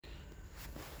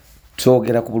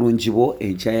twogera ku bulungi bwo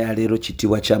enkya ya leero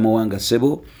kitiibwa kya mawanga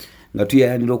ssebo nga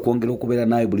tuyayanira okwongera okubeera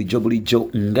nawe bulijjo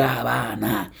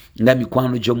ng'abaana nga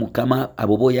mikwano gyo mukama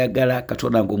abo boyagala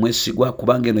katonda ng'omwesigwa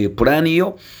kubanga eno ye pulaani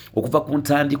yo okuva ku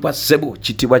ntandikwa ssebo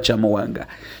kitiibwa kya mawanga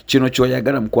kino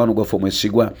kyoyagala mukwano gwaffe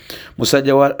omwesigwa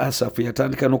musajja wa Asafu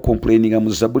yatandika n'okomplaininga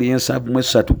mu Zabbuli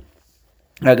 7:3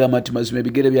 agamba nti mazima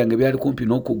ebigere byange byali kumpi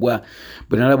n'okugwa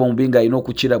bwe nalaba omubi ng'alina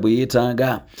okukira bwe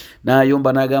yeetanga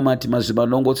n'ayomba n'agamba nti mazima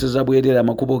nongoseza bwereere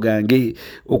amakubo gange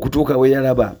okutuuka we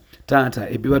yalaba taata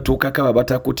ebibatuukako aba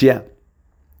batakutya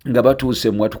nga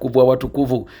batuuse mu watukuvu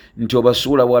awatukuvu nti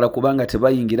obasuula wala kubanga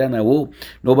tebayingira nawo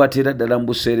n'obateera ddala mu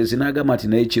buseerezi n'agamba nti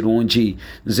naye kirungi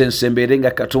nze nsembeere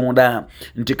nga katonda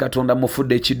nti katonda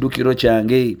mufudde ekiddukiro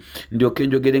kyange ndyoke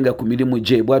njogere nga ku mirimu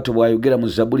gye bw'atyo bw'ayogera mu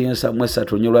Zabbuli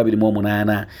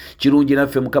 7:3-28 kirungi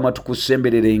naffe mukama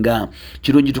tukusembererenga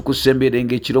kirungi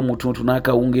tukusembererenga ekiro mutuntu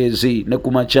n'akawungeezi ne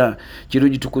ku makya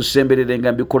kirungi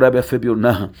tukusembererenga bikolwa byaffe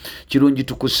byonna kirungi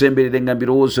tukusembererenga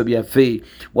birowoozo byaffe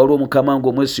waliwo mukama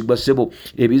ng'omwe sigwa sebo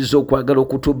ebizo okwagala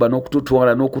okutubba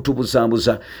n'okututwala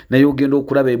n'okutubuzambuza naye ogenda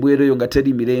okulaba ebweru eyo nga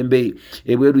teri mirembe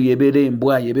ebweru yebeera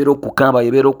embwa yebeera okukamba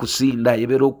yebeera okusinda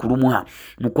yebeera okulumwa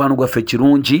mukwano gwaffe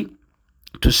kirungi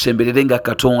tusemberere nga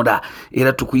katonda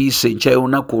era tukuyise enkya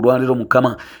y'olunaku olwaleero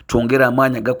mukama twongera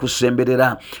amaanyi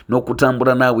agakusemberera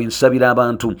n'okutambula naawe nsabira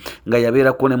abantu nga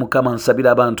yabeerako ne mukama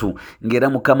nsabira abantu ng'era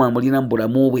mukama amulina mu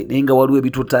bulamu bwe naye nga waliwo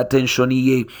ebituta attensioni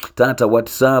ye taata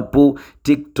WhatsApp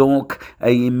TikTok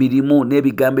emirimu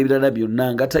n'ebigambo ebirala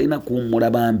byonna nga talina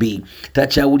kuwummula bambi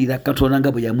takyawulira katonda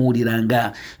nga bwe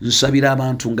yamuwuliranga nsabira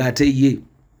abantu ng'ate ye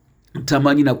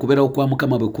tamanyi nakubeerawo kwa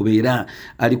mukama bwe kubeera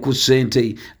ali ku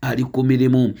ssente ali ku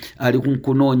mirimu ali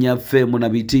kunoonya ffeemu na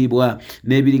bitiibwa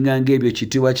n'ebiringa ng'ebyo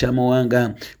kitiibwa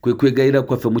ky'amawanga kwe kwegayira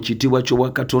kwaffe mu kitiibwa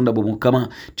ky'obwa katonda bwe mukama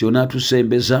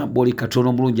tionaatusembeza bw'oli katonda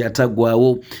omulungi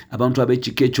ataggwaawo abantu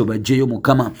ab'ekika ekyo bajjeyo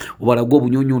mukama obalage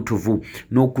obunyunyuntuvu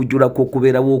n'okujjulako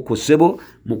okubeerawo okwo ssebo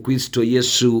mu Kristo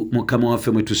Yesu mukama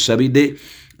waffe mwe tusabidde.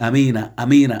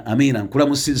 Amina.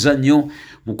 Nkulamusizza nnyo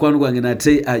mukwano gwange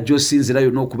nate ajosinzira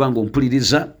yonna okuba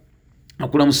ng'ompuliriza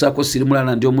akulamusaako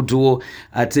sirimulala ndi omudduwo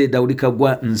ate Dawudi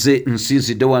Kagwa nze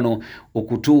nsinzidde wano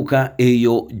okutuuka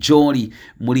eyo gy'oli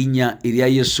mu linnya erya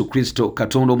Yesu Kristo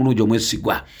katonda omulungi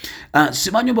omwesigwa.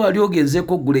 Simanyi oba wali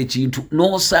ogenzeeko oggula ekintu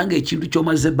n'osanga ekintu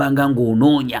ky'omaze ebbanga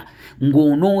ng'onoonya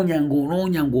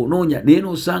naye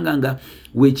n'osanga nga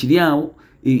weekiri awo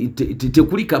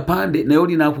tekuli kapande naye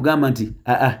oli nakugamba nti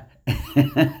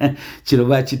kino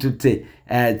bakitutte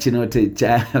kino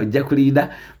ojja kulinda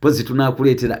pozi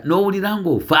tunakuleetera n'owulira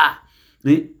ng'ofa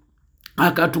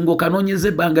akatungo kanoonyeza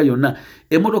ebbanga yonna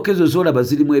emmotoka ezo z'olaba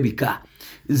zirimu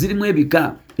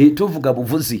ebika tovuga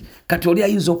buvuzi kati oli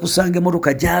ayinza okusanga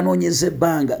emmotoka gy'anoonyeza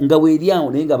ebbanga nga weeri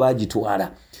awo naye nga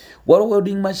baagitwala waliwo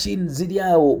welding machine ziri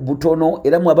awo butono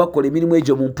era mwabakola emirimu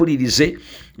egyo mumpulirize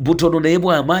butono naye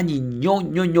bw'amaanyi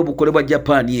nnyo bukolebwa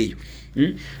Japan eyo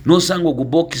n'osanga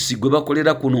ogubokisi gwe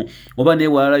bakolera kuno oba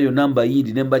neewalala yonna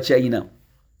mbayindi ne mbachina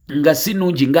nga si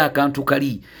nnungi ng'akantu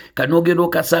kali kanoogenda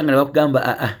okasanga ne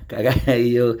bakugamba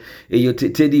eyo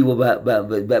teriiwo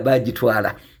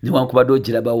bagitwala newankubadde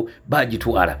ogirabawo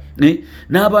bagitwala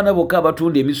n'abaana bokka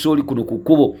abatunda emisooli kuno ku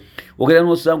kkubo ogenda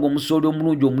n'osanga omusooli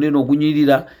omulungi omunene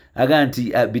ogunyirira aga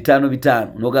nti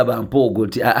 5 n'ogaba mpoogo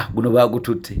nti guno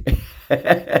bagututte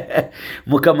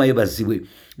mukama yebazibwe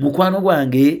mukwano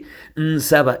gwange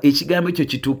nsaba ekigambo ekyo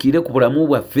kituukire ku bulamu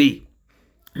bwaffe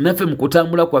naffe mu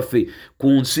kutambula kwaffe ku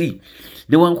nsi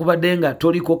newankubadde nga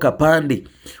toliko kapande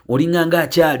olinga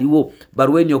ng'akyaliwo but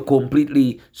when you're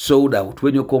completely sold out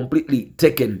when you're completely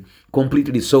taken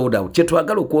completely sold out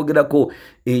kyetwagala okwogerako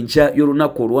enkya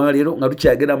y'olunaku olwaleero nga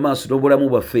tukyagenda maaso n'obulamu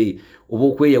bwaffe oba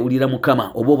okweyawulira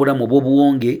mukama oba obulamu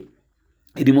obw'obuwonge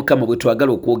eri mukama bwe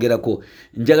twagala okwogerako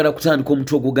njagala kutandika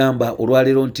omutwe ogugamba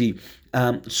olwaleero nti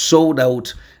sold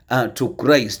out to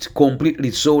Christ,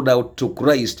 completely sold out to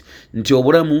Christ, nti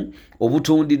obulamu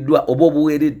obutundiddwa oba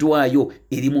obuweereddwayo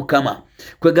eri mukama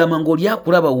kwegamba ng'oli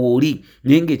akulaba wooli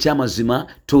naye ng'ekyamazima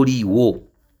toliiwo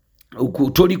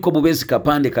toliko bubeezi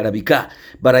kapande kalabika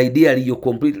but ideally you're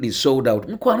completely sold out.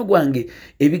 Mukwano gwange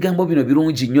ebigambo bino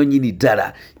birungi nnyo nnyini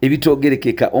ddala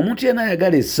ebitoogerekeka omuntu yena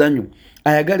ayagala essanyu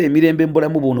ayagala emirembe mu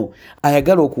bulamu buno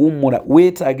ayagala okuwummula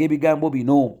weetaaga ebigambo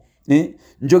bino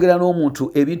njogera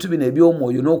n'omuntu ebintu bino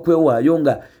eby'omwoyo n'okwewaayo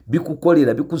nga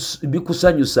bikukolera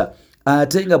bikusanyusa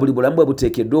ate nga buli bulamu bwe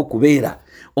buteekeddwa okubeera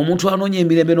omuntu anoonya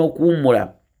emirembe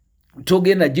n'okuwummula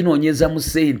togenda ginoonyeza mu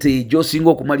ssente gy'osinga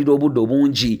okumalira obudde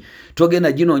obungi,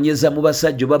 togenda ginoonyeza mu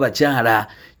basajja babakyala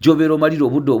gy'obeera omalira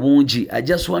obudde obungi. I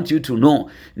just want you to know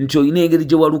nti olina engeri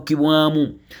gye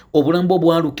walukibwamu, obulamu bwo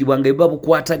bwalukibwa nga biba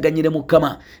bukwataganyire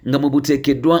Mukama, nga mwe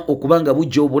buteekeddwa okuba nga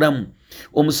bujja obulamu.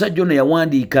 Omusajja ono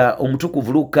yawandiika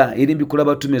omutukuvu Luka eri Mbikula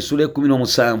Batume essula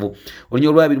 17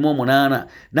 olunyiriri lwa 28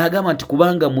 n'agamba nti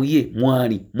kubanga muye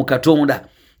mwani mu Katonda,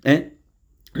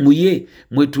 muye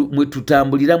mwe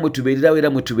tutambulira, mwe tubeererawo era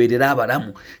mwe tubeerera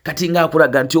abalamu. Kati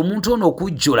ng'akulaga nti omuntu ono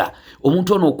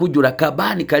okujjula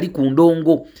kabaani kali ku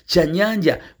ndongo,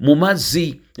 kyannyanja mu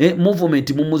mazzi,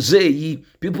 movement mu muzeeyi,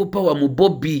 people power mu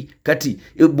bobbi. Kati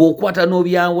bw'okwata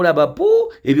n'obyawula bapu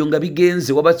ebyo nga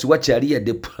bigenze waba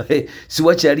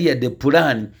siwakyali yadde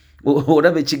pulaani.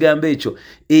 Olaba ekigambo ekyo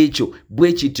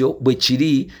bwe kityo bwe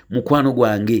kiri mukwano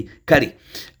gwange. Kale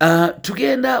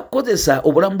tugenda kukozesa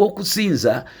obulamu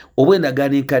bw'okusinza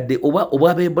obw'endagaano enkadde oba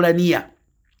obw'Abeebbulaniya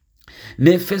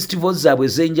ne festivals zaabwe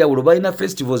ez'enjawulo. Balina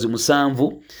festivals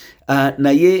 7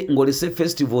 naye ng'olese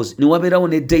festivals ne wabeerawo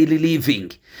ne daily living.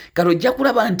 Kale ojja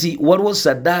kulaba nti waliwo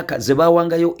saddaaka ze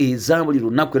baawangayo eza buli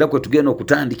lunaku era kwe tugenda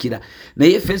okutandikira,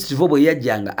 naye festival bwe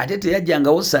yajjanga ate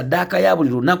teyajjangawo saddaaka ya buli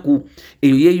lunaku,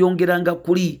 eyo yeeyongeranga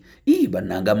kuli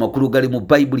bannanga amakulu gali mu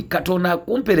Bayibuli. Katonda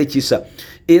akumperekisa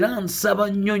era nsaba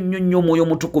nnyo Omwoyo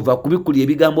Omutukuvu akubikkulira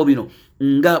ebigambo bino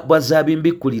nga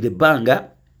bw'azaabimbikulira ebbanga,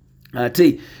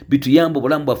 ate bituyamba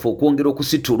obulamu bwaffe okwongera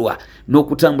okusitulwa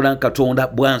n'okutambula Katonda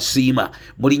bwansiima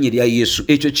mu linnya lya Yesu.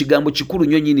 Ekyo kigambo kikulu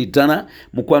nnyo nnyini ddala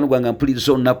mukwano gwange,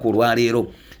 mpuliriza olunaku olwaleero.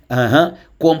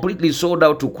 Completely sold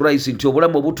out to Christ, nti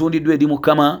obulamu obutundiddwa eri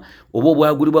Mukama oba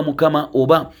obwagulibwa Mukama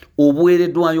oba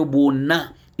obuweereddwayo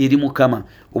bwonna eri Mukama,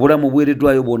 obulamu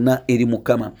obuweereddwayo bwonna eri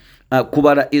Mukama.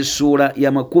 Kubala essuula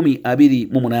ya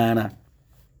 28,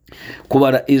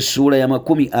 kubala essuula ya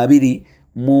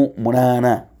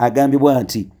 28 agambibwa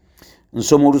nti,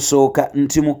 nsoma olusooka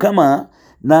nti Mukama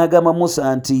n'agamba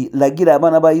Musa nti lagira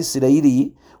abaana ba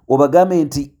Isirayiri obagambe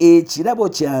nti ekirabo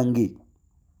kyange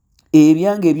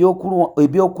ebyange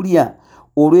ebyokulya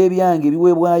olw'ebyange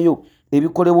ebiweebwayo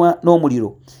ebikolebwa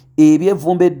n'omuliro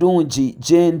eby'evvumbe eddungi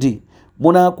gye ndi,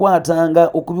 munaakwatanga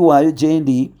okubiwaayo gye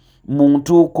ndi mu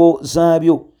ntuuko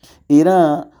zaabyo,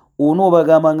 era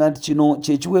onoobagambanga nti kino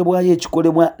kye kiweebwayo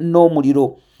ekikolebwa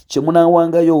n'omuliro kye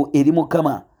munaawangayo eri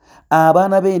Mukama.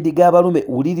 Abaana b'endiga abalume,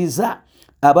 wuliriza,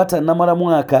 abatannamala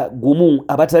mwaka gumu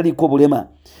abataliiko bulema,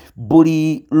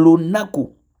 buli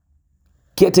lunaku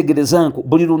ketegerezanko,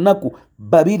 buli lunaku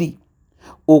 2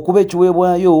 okuba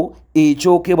ekiweebwayo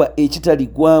ekyokebwa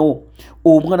ekitaliggwaawo.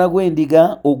 Omwana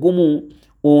gw'endiga ogumu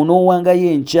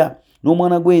onoowangayo enkya,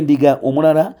 n'omwana gw'endiga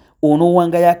omulala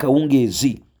onoowangayo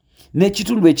akawungeezi,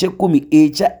 n'ekitundu eky'ekkumi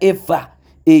ekya efa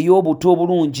ey'obuto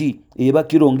obulungi eba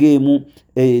kilo 1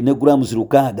 ne gulamuzi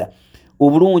 6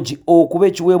 obulungi, okuba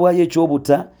ekiweebwayo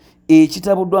ekyobuta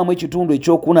ekitabuddwamu ekitundu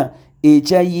ekyokuna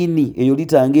ekya yini eyo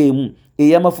lita 1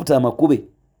 ey'amafuta amakube.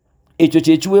 Ekyo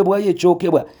kye kiweebwayo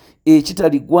ekyokebwa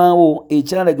ekitaliggwaawo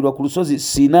ekyalagirwa ku lusozi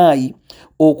Sinaayi,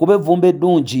 okuba evvumbe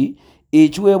eddungi,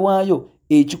 ekiweebwayo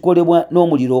ekikolebwa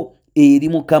n'omuliro eri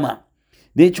Mukama.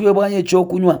 N'ekiweebwayo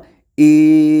ekyokunywa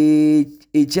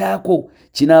ekyako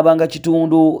kinaabanga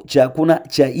kitundu kyakuna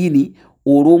kya ini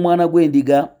olw'omwana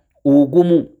gw'endiga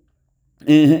ogumu.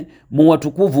 Mu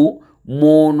watukuvu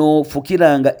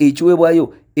mw'onoofukiranga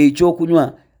ekiweebwayo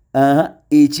ekyokunywa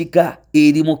ekika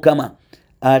eri Mukama.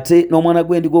 Ate n'omwana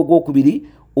gw'endiga ogwokubiri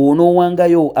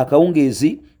onoowangayo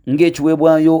akawungeezi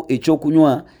ng'ekiweebwayo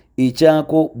ekyokunywa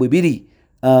ekyako bwe biri,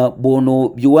 bw'ono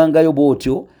biwangayo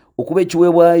bw'otyo okuba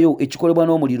ekiweebwayo ekikolebwa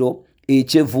n'omuliro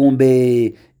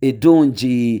eky'evvumbe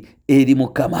eddungi eri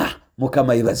Mukama.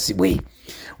 Mukama yebazibwe.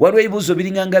 Waliwo ebibuuzo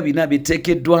biringanga 4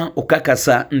 biteekeddwa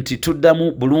okakasa nti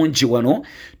tuddamu bulungi wano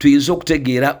tuyinza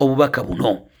okutegeera obubaka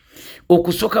buno.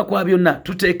 Okusooka kwa byonna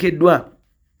tuteekeddwa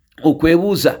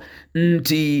okwebuuza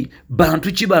nti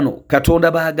bantu ki bano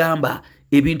Katonda bagamba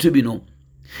ebintu bino,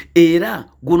 era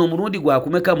guno mulundi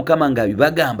gwakumeka Mukama nga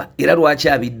bibagamba, era lwaki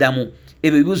abiddamu?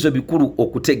 Ebyo bibuuzo bikulu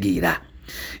okutegeera.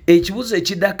 Ekibuuzo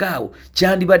ekiddako awo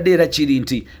kyandibadde era kiri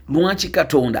nti lwaki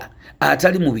Katonda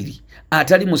atali mubiri,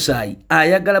 atali musaayi,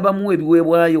 ayagala bamuwa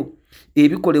ebiweebwayo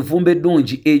ebikola evvumbe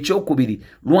eddungi ekyokubiri?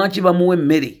 Lwaki bamuwa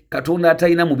emmere? Katonda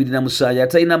atalina mubiri na musaayi,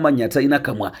 atalina mannya, atalina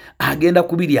kamwa, agenda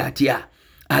kubirya atya?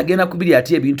 Agenda kubirya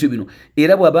atya ebintu bino?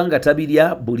 Era bw'abanga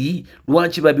tabirya buli,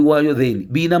 lwaki babiwaayo then?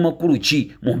 Biina makulu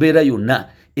ki mu mbeera yonna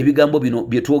ebigambo bino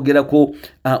bye twogerako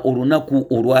olunaku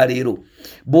olwaleero?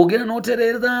 Bw'ogenda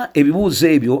n'otereeza ebibuuzo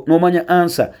ebyo n'omanya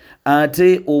ansa,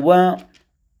 ate oba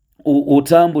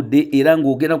otambudde era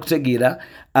ng'ogenda kutegeera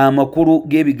amakulu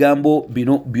g'ebigambo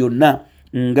bino byonna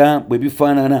nga bwe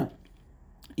bifaanana.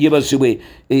 yebazibwe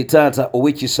taata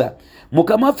ow'ekisa.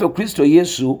 Mukama waffe Kristo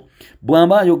Yesu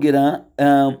bw'amba ayogera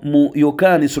mu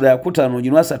Yokaani sura ya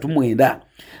 5:39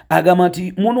 agamba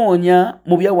nti munoonya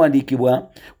mu byawandiikibwa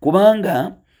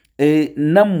kubanga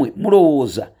nammwe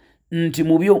mulowooza nti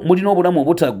mu byo mulina obulamu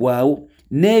obutaggwaawo,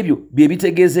 n'ebyo bye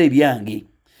bitegeeza ebyange.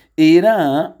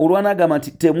 Era olwanaagamba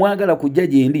nti temwagala kujja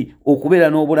gye ndi okubeera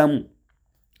n'obulamu.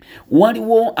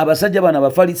 Waliwo abasajja bano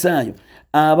Abafalisaayo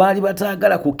abaali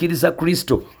bataagala kukkiriza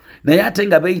Kristo, naye ate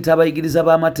nga beeyita abayigiriza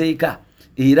b'amateeka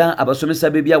era abasomesa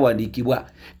b'ebyawandiikibwa.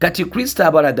 Kati Kristo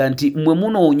abalaga nti mmwe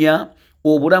munoonya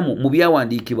obulamu mu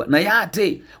byawandiikibwa, naye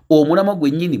ate omulamu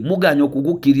gwennyini muganya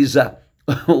okugukkiriza.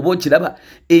 Oba okiraba,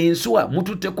 ensuwa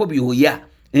mututteko byoya,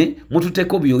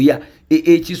 mututteko byoya.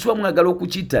 Ekiswa mwagala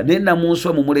okukitta naye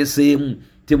namunswa mumuleseemu,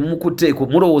 temumukutteeko,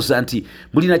 mulowooza nti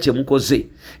mulina kye mukoze.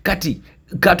 Kati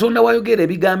Katonda wayogera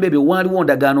ebigambo ebyo waaliwo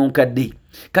ndagaano nkadde.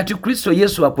 Kati Kristo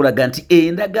Yesu akulaga nti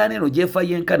endagaano eno gyefa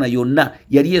yenkana yonna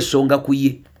yali esonga ku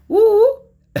ye.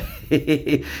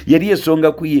 Yali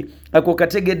esonga ku ye. Ako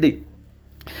kategedde.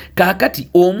 Kaakati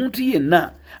omuntu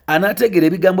yenna anaategeera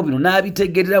ebigambo bino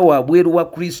n'abitegeerera wabweru wa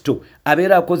Kristo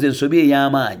abeera akoze ensobi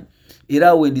ey'amaanyi. Era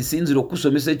awo ndisinzira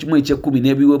okusomesa 1:10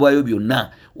 n'ebiweebwayo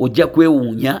byonna, ojja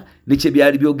kwewuunya ne kye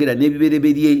byali byogera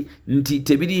n'ebibereberye nti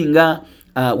tebiringa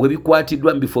we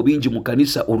bikwatiddwa mu bifo bingi mu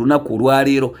kanisa olunaku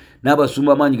olwaleero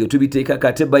n'abasumba amaanyi ge tubiteekako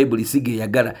ate Bayibuli si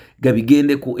geyagala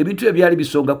gabigendeko. Ebintu ebyo byali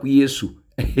bisonga ku Yesu.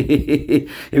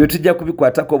 Ebyo tujja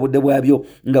kubikwatako obudde bwabyo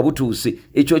nga butuuse.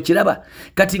 Ekyo kiraba.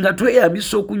 Kati nga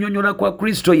tweyambisa okunyonyola kwa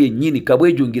Kristo yennyini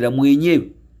kabwejungira mwenyewe,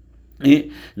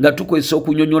 nga tukozesa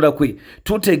okunyonyola kwe,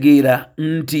 tutegeera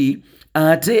nti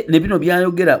ate ne bino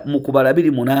byayogera mu kubala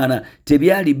 2:8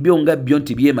 tebyali byo nga byo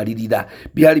nti byemalirira,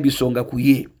 byali bisonga ku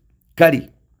ye. Kali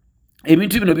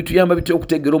ebintu bino bituyamba bitya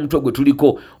okutegeera omutwe gwe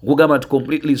tuliko, okugamba nti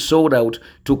completely sold out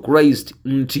to Christ,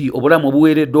 nti obulamu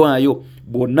obuweereddwayo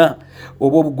bwonna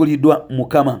oba obuguliddwa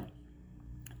Mukama.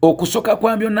 Okusoka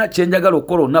kwa byonna kyenjagala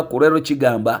okukola olunaku olwaleero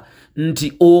kigamba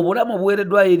nti obulamu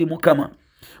obuweereddwayo eri Mukama,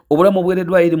 obulamu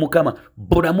obuweereddwayo eri Mukama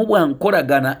bulamu bwa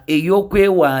nkolagana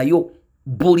ey'okwewaayo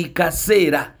buli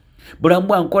kaseera, bulamu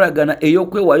bwa nkolagana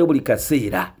ey'okwewaayo buli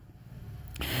kaseera.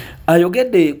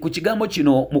 Ayogedde ku kigambo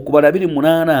kino mu kubala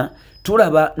 2:8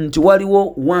 tulaba nti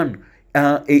waliwo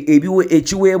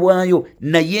ekiweebwayo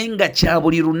naye nga kya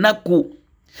buli lunaku.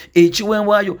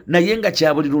 Ekiweebwayo naye nga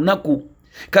kya buli lunaku.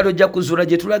 Kale ojja kuzuula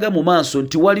gye tulaga mu maaso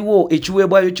nti waliwo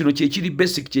ekiweebwayo kino kyekiri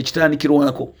basic,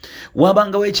 kyekitandikirwako.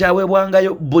 Wabangawo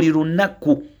ekyaweebwangayo buli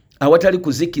lunaku awatali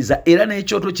kuzikiza, era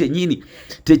n'ekyoto kyennyini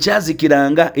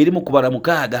tekyazikiranga eri mu kubala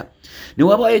 6. Ne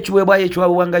wabaayo ekiweebwayo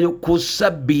ekyaweebwangayo ku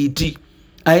Ssabbiiti.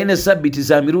 Aye ne Ssabbiiti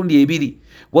za mirundi ebiri.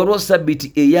 Waliwo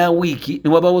Ssabbiiti eya wiiki,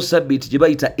 ne wabaawo Ssabbiiti gye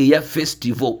bayita eya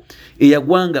festival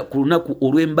eyagwanga ku lunaku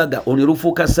olw'embaga, ono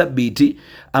lufuuka Ssabbiiti,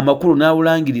 amakulu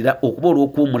n'awulangirira okuba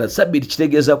olw'okuwummula. Ssabbiiti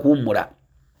kitegeeza kuwummula.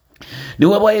 Ne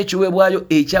wabaayo ekiweebwayo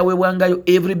ekyaweebwangayo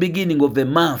every beginning of the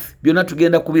month. Byonna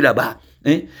tugenda kubiraba.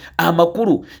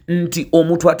 Amakulu nti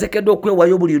omuntu ateekeddwa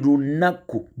okwewaayo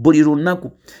buli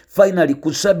lunaku. Finally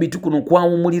ku Ssabbiiti kuno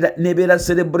kwawummulira nebeera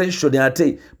celebration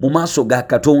ate mu maaso ga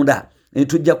Katonda.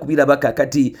 Tujja kubiraba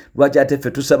kakati lwaki ate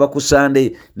ffe tusaba ku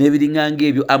Sunday n'ebiringanga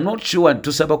ebyo. I'm not sure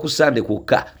tusaba ku Sunday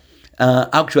kwokka.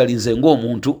 Actually nze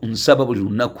ng'omuntu nsaba buli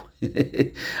lunaku.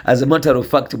 As a matter of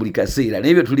fact buli kaseera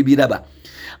n'ebyo tulibiraba.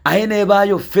 Aye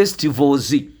nebaayo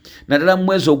festivals naddala mu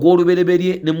mwezi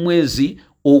ogw'olubereberye ne mwezi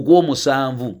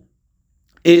ogw'omusanvu.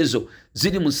 Ezo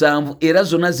ziri 7 era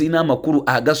zonna zirina amakulu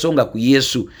agasonga ku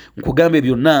Yesu. Nkugambye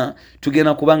byonna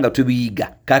tugenda kubanga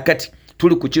tubiyiga. Kakati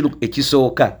tuli ku kino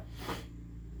ekisooka.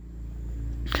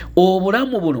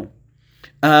 Obulamu buno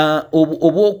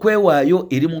obw'okwewaayo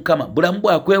eri Mukama, bulamu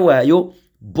bwa kwewaayo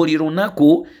buli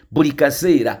lunaku buli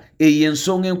kaseera. Eyo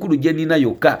ensonga enkulu gye nnina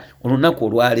yokka olunaku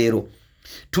olwaleero.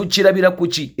 Tukirabira ku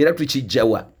ki era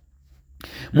tukijjawa?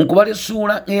 Mu kubala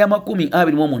essuula eya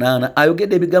 28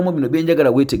 ayogedde ebigambo bino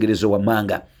byenjagala weetegereze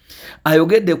wammanga.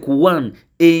 Ayogedde ku 1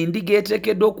 endiga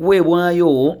eteekeddwa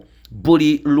okuweebwayo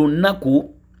buli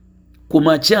lunaku ku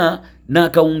makya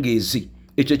n'akawungeezi.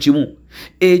 Ekyo kimu.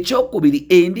 Ekyokubiri,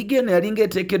 endiga eno yalinga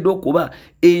eteekeddwa okuba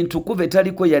entukuvu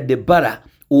etaliko yadde ebbala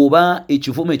oba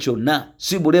ekivume kyonna,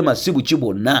 si bulema si buki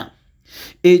bwonna.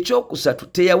 Ekyokusatu,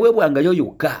 teyaweebwangayo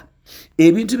yokka.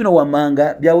 Ebintu bino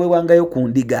wammanga byaweebwangayo ku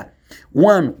ndiga.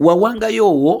 1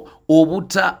 wawangayo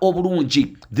obuta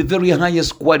obulungi, the very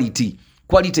highest quality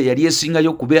yali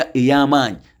esingayo kuba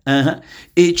ey'amaanyi.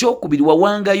 Ekyokubiri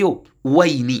wawangayo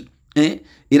wayini.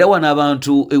 Era wano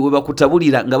abantu we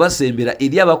bakutabulira nga basembera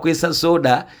eri abakwesa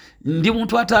soda ndi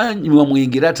muntu atanywa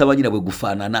mwenge era tamanyi bwe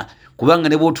gufaanana kubanga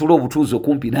ne bw'otuula obutuuzi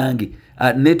okumpi nange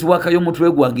netiwaaka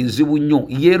y'omutwe gwange nzibu nnyo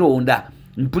yeeronda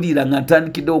mpulira nga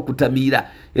ntandikiddewo okutamiira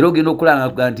era ogenda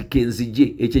okulanga nti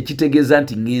kenzije ekyo kitegeeza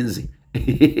nti ŋŋenze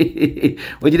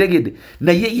okitegedde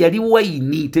naye yali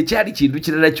wayini tekyali kintu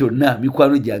kirala kyonna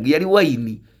mikwano gyange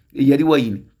yali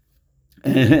wayini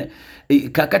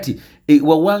kakati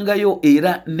wawangayo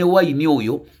era ne wayini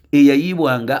oyo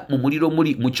eyayiibwanga mu muliro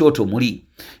muli mu kyoto muli.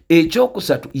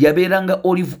 Ekyokusatu yabeeranga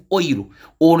olive oil,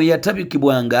 ono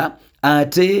yatabikibwanga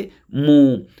ate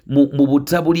mu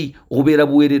butabuli obubeera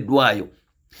buweereddwayo.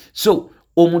 So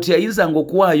omuntu yayinzanga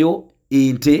okuwaayo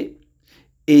ente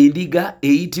endiga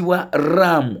eyitibwa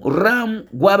ramu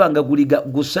gwabanga guliga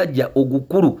gusajja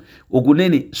ogukulu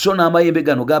ogunene so n'amayembe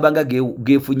gano gabanga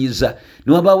gefunyiza.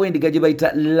 Niwabaawo endiga gye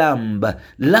bayita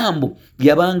lambu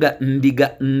yabanga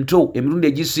ndiga nto emirundi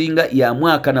egisinga ya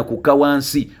mwaka na kukka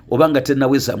wansi obanga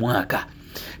tennaweza mwaka.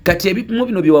 Kati ebipimo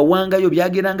bino bye wawangayo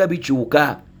byageranga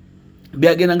bikyuka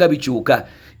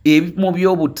ebipimo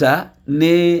by'obuta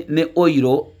ne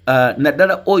oiro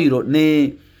naddala oiro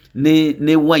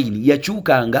ne wine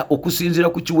yakyukanga okusinziira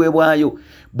ku kiweebwayo.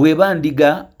 Bweba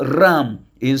ndiga ram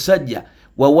ensajja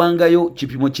wawangayo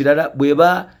kipimo kirala,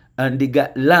 bweba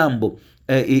ndiga lambo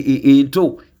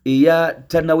ento eya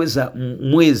tanaweza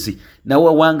mwezi nawe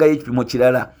wawangayo ekipimo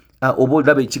kirala. Oba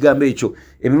olaba ekigambo ekyo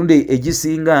emirundi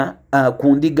egisinga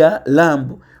ku ndiga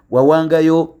lambo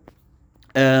wawangayo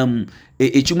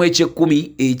ekimu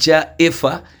eky'ekkumi ekya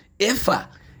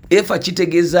efa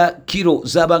kitegeeza kilo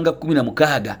zabanga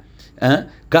 16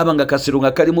 kabanga kasero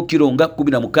nga kalimu kilo nga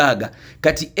 16.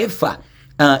 Kati efa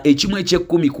ekimu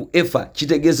eky'ekkumi ku efa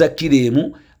kitegeeza kilo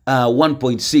emu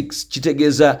 1.6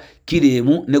 kitegeeza kilo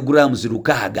emu ne grams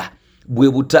 6. bwe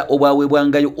buta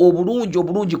obwaweebwangayo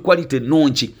obulungi quality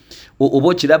ennungi oba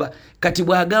okiraba. Kati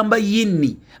bwagamba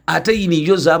yini ate yini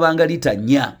yo zabanga lita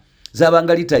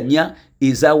 4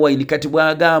 eza wine. Kati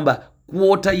bwagamba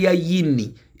kwota ya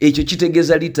yini ekyo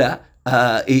kitegeeza lita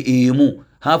emu,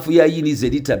 hafu ya yini ze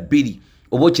lita 2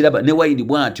 oba okiraba. Ne wine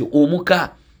bwatyo omuka.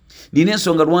 Nina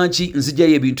ensonga lwaki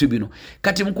nzijayo ebintu bino.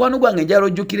 Kati mukwano gwange njala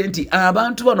ojjukire nti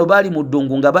abantu bano baali mu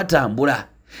ddungu nga batambula.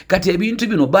 Kati ebintu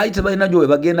bino baali tebalina gye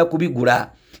bagenda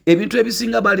kubigula. Ebintu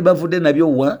ebisinga baali bavudde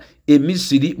nabyo wa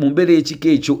Misiri mu mbeera y'ekika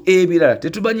ekyo, ebirala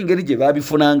tetumanyi ngeri gye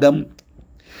baabifunangamu.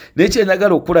 Naye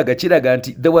kyenagala okulaga kiraga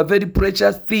nti they were very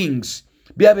precious things.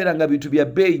 Byabeeranga bintu bya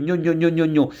bbeeyi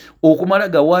nnyo okumala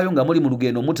gawaayo nga muli mu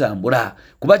lugendo mutambula.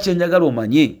 Kuba kyenjagala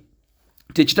omanye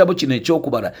tekitabo kino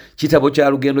ekyokubala kitabo kya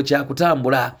lugendo kya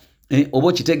kutambula oba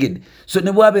okitegedde. So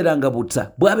ne bwabeeranga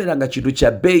buta bwabeeranga kintu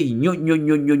kya bbeeyi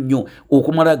nnyo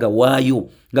okumala gawaayo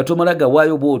nga tomala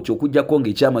gawaayo bw'otyo okuggyako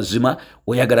ng'ekyamazima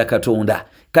oyagala Katonda.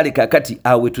 Kale kaakati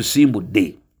awe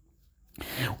tusimbudde.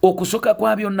 Okusoka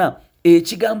kwa byonna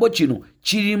ekigambo kino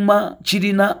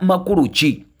kirina makulu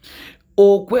ki?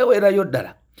 Okweweerayo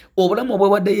ddala obulamu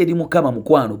obwewaddeyo eri Mukama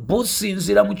mukwano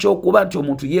businzira mu kyokuba nti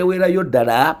omuntu yeeweerayo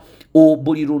ddala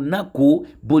buli lunaku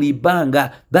buli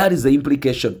bbanga. That is the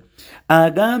implication.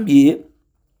 Agambye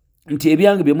nti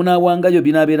ebyange bye munaawangayo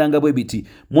binaabeeranga bwe biti.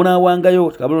 Munaawangayo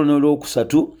kabalono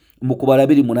olwokusatu mu kubala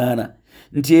 28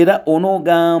 nti era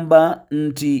onoogamba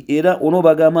nti era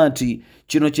onoobagamba nti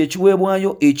kino kye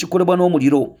kiweebwayo ekikolebwa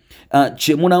n'omuliro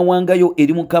kye munaawangayo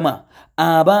eri Mukama.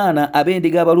 Abaana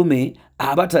ab'endiga abalume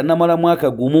abatannamala mwaka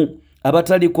gumu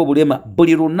abataliko bulema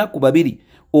buli lunaku 2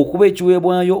 okuba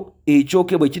ekiweebwayo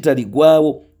ekyokebwa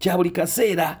ekitaliggwaawo kya buli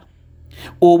kaseera.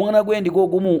 Omwana gw'endiga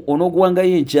ogumu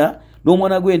onooguwangayo enkya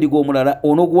n'omwana gw'endiga omulala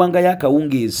onooguwangayo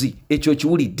akawungeezi. Ekyo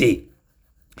kiwulidde.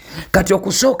 Kati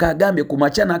okusooka agambye ku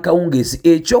makya n'akawungeezi.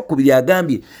 Ekyokubiri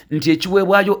agambye nti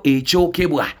ekiweebwayo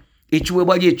ekyokebwa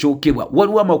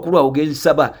waliwo amakulu awo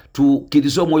gensaba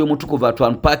tukkirize Omwoyo Omutukuvu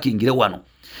atwanpakingire wano.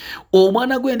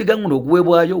 Omwana gw'endiga guno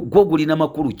oguweebwayo gwo gulina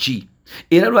makulu ki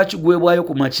era lwaki guweebwayo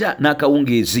ku makya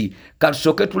n'akawungeezi?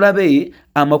 Katusooke tulabe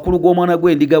amakulu g'omwana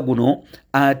gw'endiga guno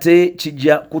ate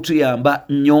kijja kutuyamba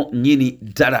nnyo nnyini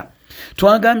ddala.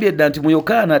 Twagambye dda nti mu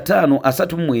Yokaana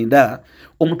 5:39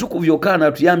 Omutukuvu Yokaana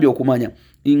atuyambye okumanya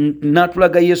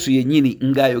n'atulaga Yesu yennyini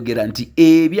ng'ayogera nti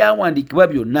ebyawandiikibwa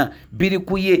byonna biri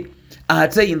ku ye.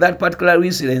 Ate in that particular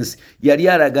incidence yali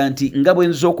alaga nti nga bwe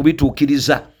nziza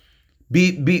okubituukiriza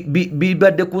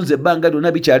bibadde kunze ebbanga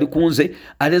lyonna bikyali kunze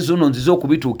ate zono nziza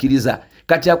okubituukiriza.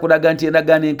 Kati akulaga nti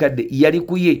endagaano enkadde yali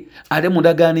ku ye ate mu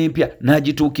ndagaano empya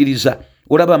n'agituukiriza.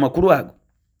 Olaba amakulu ago.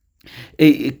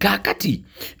 Kaakati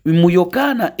mu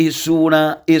Yokaana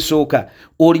essuula esooka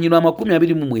olunyirwa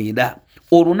 29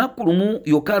 olunaku lumu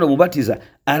Yokaana Omubatiza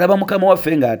alaba Mukama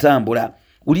waffe ng'atambula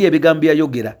uli ebigambo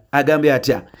byayogera agambye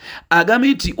atya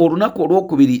agambye nti olunaku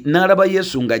olwokubiri n'alaba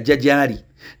Yesu ng'ajja gy'ali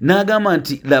n'agamba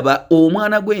nti laba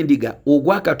omwana gw'endiga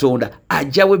ogwa Katonda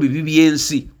ajjawo ebibi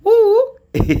by'ensi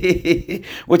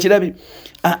okirabye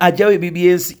ajjawo ebibi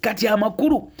by'ensi kati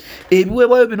amakulu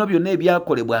ebiweebwayo bino byonna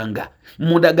ebyakolebwanga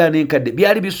mu ndagaano enkadde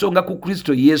byali bisonga ku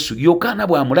Kristo Yesu. Yokaana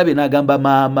bw'amulabe n'agamba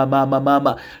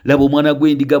maama laba omwana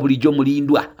gw'endiga bulijjo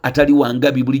mulindwa atali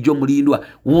wangabi bulijjo mulindwa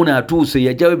wuuno atuuse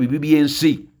yajjawo ebibi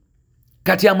by'ensi.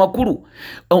 Kati amakulu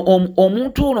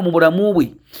omuntu ono mu bulamu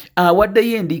bwe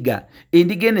awaddeyo endiga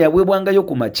eno yaweebwangayo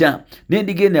ku makya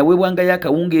n'endiga eno yaweebwangayo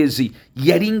akawungeezi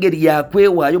yali ngeri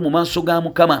yakwewaayo mu maaso ga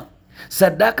Mukama.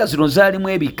 Saddaaka zino zaalimu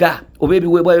ebika oba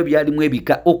ebiweebwayo byalimu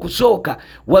ebika. Okusooka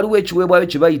waliwo ekiweebwayo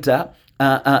kye bayita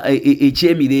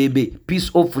ekyemirembe peace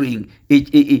offering,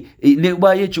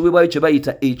 newayo ekiweebwayo kye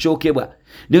bayita ekyokebwa,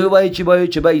 newayo ekiweebwayo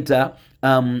kye bayita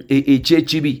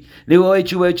ekyekibi, newayo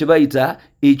ekiweebwayo kye bayita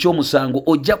ekyomusango.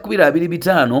 Ojja kubira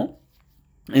 25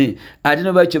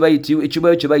 ate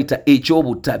ekiweebwayo kye bayita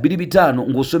ekyobutta 25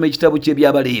 ng'osoma ekitabo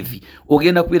ky'ebyabaleevi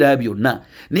ogenda kubira byonna.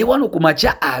 Naye wano ku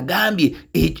makya agambye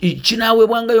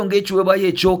kinaaweebwangayo ng'ekiweebwayo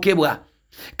ekyokebwa.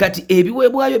 Kati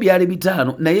ebiweebwayo byali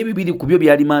 5 naye 2 ku byo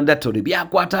byali mandatory,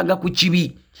 byakwatanga ku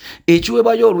kibi.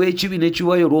 Ekiweebwayo olw'ekibi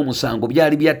n'ekiweebwayo olw'omusango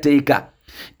byali bya tteeka.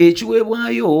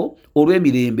 Ekiweebwayo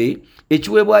olw'emirembe,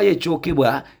 ekiweebwayo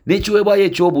ekyokebwa n'ekiweebwayo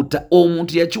ekyobutta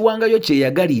omuntu yakiwangayo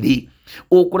kyeyagalire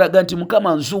okulaga nti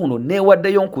Mukama nzuuno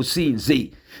neewaddeyo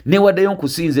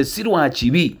nkusinze si lwa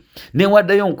kibi,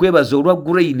 neewaddeyo nkwebaza olwa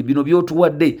grain bino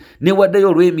by'otuwadde, neewaddeyo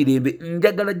olw'emirembe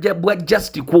njagala bwa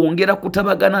just kwongera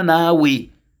kutabagana naawe.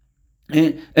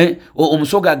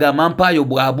 Omusoga agamba mpaayo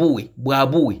bwabuwe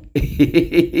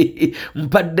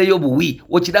mpaddeyo buwi.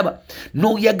 Okiraba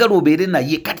n'oyagala obeere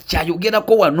naye. Kati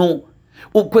kyayogerako wano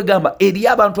okwegamba eri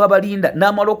abantu abalinda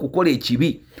n'amala okukola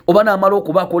ekibi oba n'amala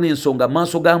okubaako n'ensonga mu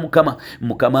maaso ga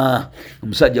Mukama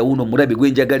omusajja wuno mulabe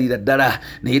gwenjagalira ddala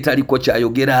naye taliko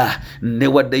kyayogera,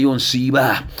 newaddeyo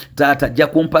nsiiba taata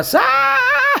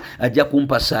ajja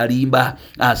kumpasa alimba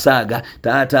asaaga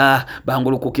taata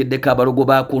bangolokokeddeko abalogo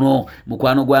bakuno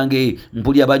mukwano gwange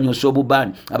mpulya banyosa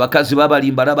obubaani abakazi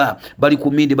babalimba laba bali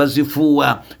ku mmindi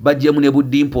bazifuuwa bajjemu ne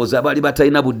buddimpoza abali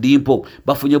batalina buddimpo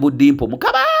bafunye buddimpo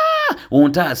Mukama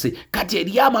ontaase. Kati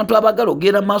eri abantu abagala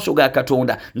ogenda mu maaso ga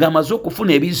Katonda ng'amaze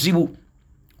okufuna ebizibu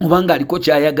obanga aliko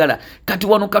kyayagala. Kati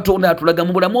wano Katonda atulaga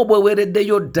mu bulamu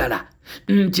obweweereddeyo ddala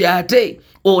nti ate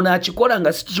ono akikola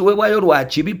nga si kiweebwayo lwa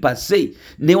kibi pase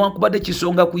newankubadde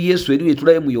kisonga ku Yesu eri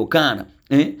wetulabe mu Yokaana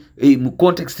mu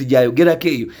context gyayogerako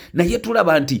eyo. Naye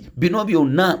tulaba nti bino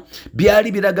byonna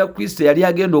byali biraga Kristo yali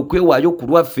agenda okwewaayo ku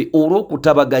lwaffe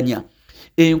olw'okutabaganya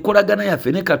enkolagana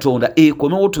yaffe ne Katonda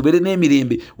ekomewo tubeere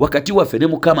n'emirembe wakati waffe ne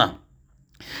Mukama.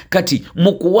 Kati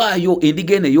mu kuwaayo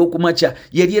endiga eno ey'okumakya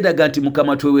yali eraga nti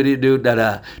Mukama tweweereddeyo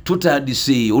ddala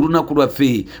tutandise olunaku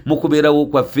lwaffe mu kubeerawo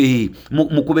kwaffe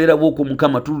mu kubeerawo ku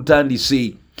Mukama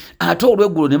tulutandise. Ate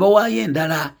olw'eggulo ne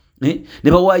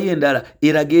bawaayo endala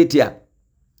eraga etya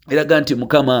eraga nti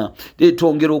Mukama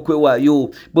twongera okwewaayo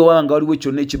bwe wabanga waliwo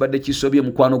kyonna ekibadde kisobye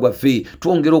mukwano gwaffe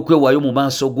twongera okwewaayo mu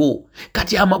maaso go.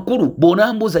 Kati amakulu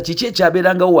bw'onambuuza kiki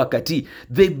ekyabeerangawo wakati,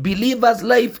 the believer's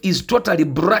life is totally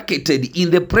bracketed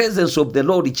in the presence of the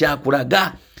Lord.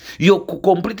 Kyakulaga you're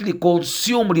completely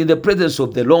consumed in the presence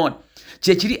of the Lord.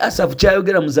 Kyekiri Asafu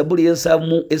kyayogera mu Zabbuli y'ensavu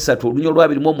 3 olunya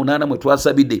 28 mwe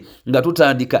twasabidde nga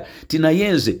tutandika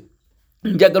tinaye nze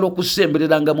njagala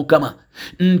okusembereranga Mukama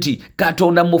nti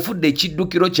Katonda mufudde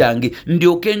ekiddukiro kyange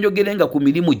ndyoke njogerenga ku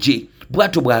mirimu gye.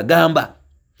 Bw'atyo bw'agamba.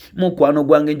 Mukwano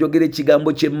gwange njogera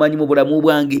ekigambo kye mmanyi mu bulamu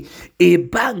bwange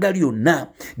ebbanga lyonna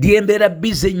lyembeera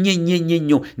bize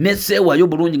nnyo neseewaayo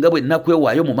bulungi nga bwe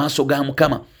nnakwewaayo mu maaso ga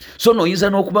Mukama. So n'oyinza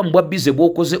n'okuba mu bwa bize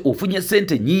bw'okoze ofunye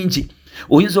ssente nnyingi,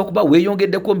 oyinza okuba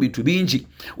weeyongeddeko mu bintu bingi,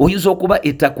 oyinza okuba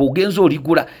ettaka ogenza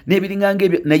oligula n'ebiringanga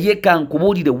ebyo, naye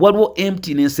kankubuulire waliwo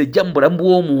emptiness ejja mu bulamu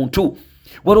bw'omuntu,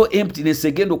 waliwo emptiness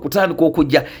egenda okutandika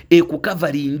okujja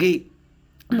ekukavaringe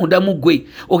mudamu gwe.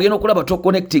 Ogenda okulaba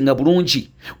toconnectinga bulungi,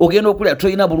 ogenda okulaba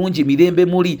toyina bulungi mirembe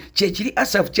muli. Kyekiri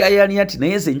Asafu kyayanya nti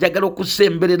naye nze njagala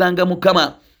okusembereranga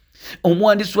Mukama.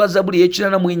 Omuwandiisi wa Zabbuli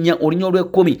y'ekinaana olunya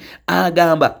olw'ekkumi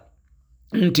agamba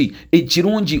nti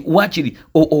ekirungi wakiri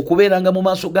okubeeranga mu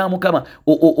maaso ga Mukama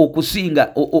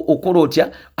okusinga okola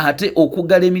otya ate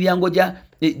okugala emiryango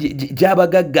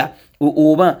gy'abagagga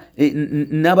oba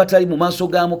n'abatali mu maaso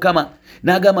ga Mukama.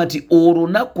 N'agamba nti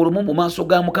olunaku lumu mu maaso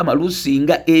ga Mukama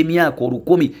lusinga emyaka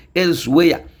 1000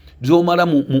 elsewhere z'omala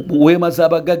mu weema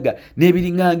z'abagagga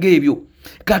n'ebiringanga ebyo.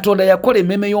 Katonda yakola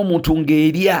emmeme y'omuntu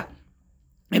ng'erya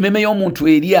ememe y'omuntu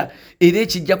erya era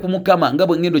ekijja ku Mukama nga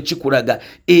bwe ngendo kikulaga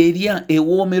erya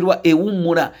ewoomerwa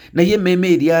ewummula naye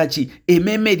ememe eryaki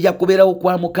ememe erya kubeerawo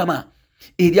kwa Mukama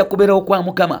erya kubeerawo kwa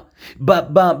Mukama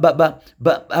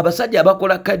abasajja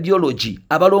abakola cardiology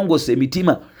abalongoosa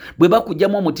emitima bwe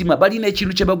bakugjamu omutima balina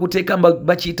ekintu kye baguteeka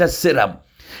bakiyita serum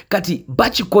kati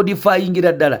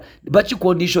bakikodifayingira ddala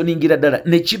bakikonditioningira ddala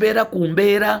ne kibeera ku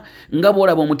mbeera nga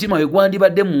bw'olaba omutima we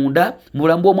gwandibadde munda mu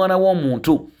bulamu bw'omwana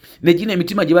w'omuntu ne gino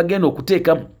emitima gye bagenda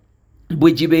okuteekamu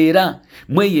bwe gibeera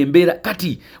mweyo embeera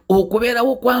kati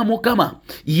okubeerawo kwa Mukama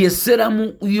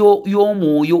yesseramu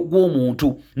y'omwoyo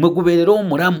gw'omuntu mwe gubeerera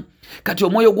omulamu kati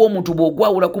omwoyo gw'omuntu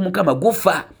bw'ogwawula ku Mukama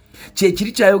gufa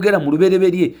kyekiri kyayogera mu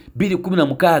lubereberye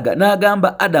 2:16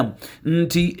 n'agamba Adamu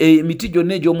nti emiti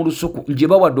gyonna egy'omu lusuku gye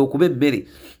bawadde okuba emmere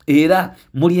era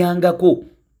mulyangako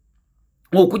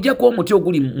okuggyako omuti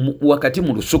oguli wakati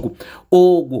mu lusuku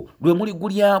ogwo lwe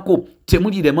muligulyako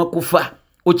temulirema kufa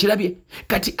okirabye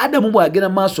kati Adamu bw'agenda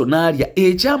maaso n'alya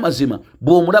ekyamazima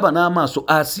bw'omulaba n'amaaso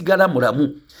asigala mulamu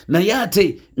naye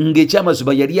ate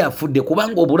ng'ekyamazima yali afudde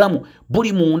kubanga obulamu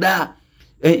buli munda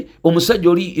omusajja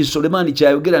oli Sulemaani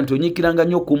kyayogera nti onyikiranga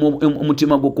nnyo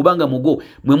omutima gwo kubanga mugo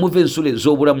mwe muva ensula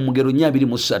ez'obulamu mu ngero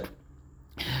 23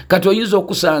 kati oyinza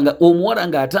okusanga omuwala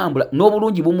ng'atambula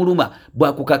n'obulungi bumuluma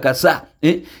bwakukakasa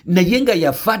naye nga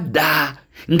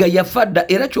yafa dda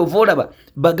era kyova olaba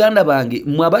baganda bange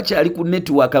mwe abakyali ku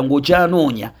netiwaaka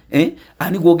ng'okyanoonya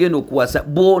ani gwogenda okuwasa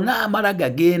boona amala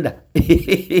gagenda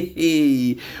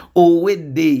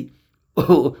owedde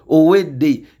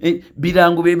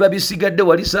birango bye babisigadde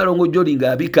wali Saalongo Joli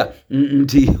ng'abika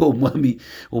nti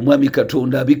omwami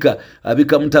Katonda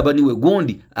abika mutabani we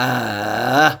gundi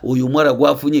oyo omwala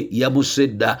gwafunye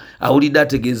yamusedda awulidde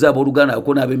ategeeza abooluganda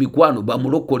ako n'ab'emikwano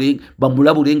bamulokole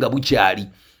bamulabule nga bukyali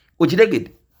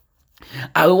okitegedde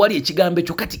awe wali ekigambo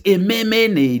ekyo kati emmeeme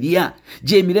neerya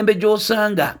gy'emirembe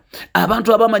gy'osanga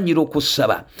abantu abamanyira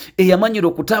okusaba eyamanyira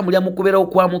okutambulira mu kubeerawo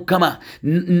kwa Mukama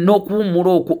n'okuwummula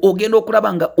okwo ogenda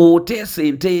okulaba nga oteesa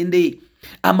entende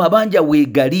amabanja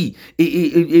weegali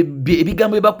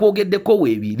ebigambo bye bakwogeddeko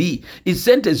weebiri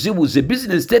essente zibuze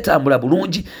bizinesi tetambula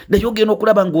bulungi naye ogenda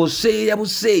okulaba ng'oseeya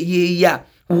buseeyeeya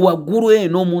waggulu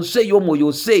eno mu nsi ey'omwoyo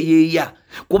oseeyeeya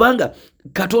kubanga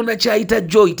Katonda kyayita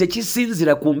joy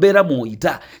tekisinzira ku mbeera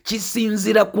mw'oyita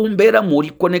kisinzira ku mbeera mw'oli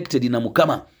connected na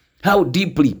Mukama. How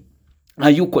deeply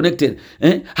are you connected?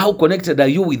 How connected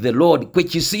are you with the Lord? Kwe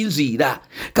kisinziira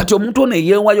kati omuntu ono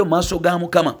eyeewayo maaso ga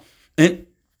Mukama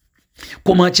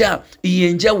ku makya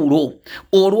yenjawulo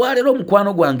olwaleero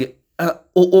omukwano gwange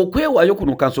okwewaayo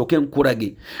kuno kansooke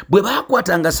nkulage bwe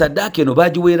baakwatanga saddaaka eno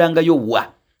baagiweerangayo wa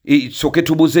soke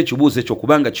tubuuze ekibuuzo ekyo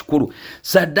kubanga kikulu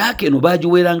saddaaka eno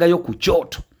baagiweerangayo ku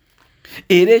kyoto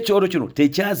era ekyoto kino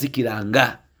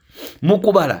tekyazikiranga mu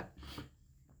kubala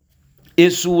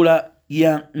essuula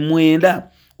ya 9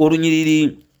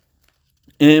 olunyiriri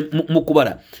mu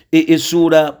kubala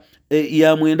essuula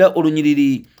ya 9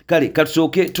 olunyiriri kale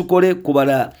katusooke tukole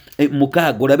kubala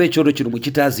 6 olabe ekyoto kino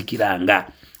mwekitaazikiranga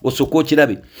osooke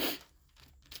okirabe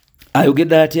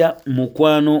ayogedde atya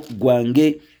mukwano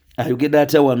gwange ayogedde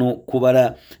atya wano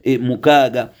kubala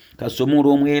 6 kasome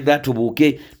olw'omwenda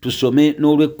tubuuke tusome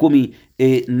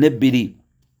n'olw'12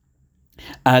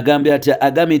 agambye atya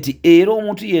agambye nti era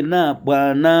omuntu yenna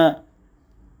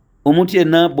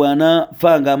bw'ana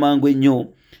fanga amangu ennyo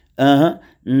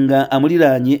nga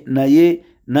amuliraanye naye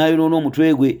n'ayonoona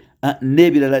omutwe gwe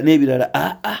n'ebirala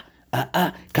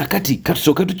kakati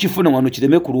katusooke tukifune wano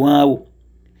kireme kulwawo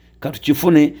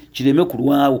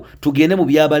tugende mu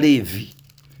by'Abaleevi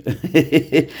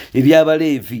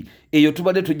eby'Abaleevi eyo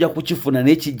tubadde tujja kukifuna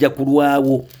naye kijja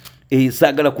kulwawo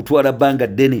saagala kutwala bbanga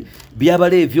ddene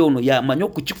by'Abaleevi ono yamanyi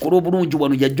okukikola obulungi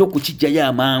wano yajja okukijjayo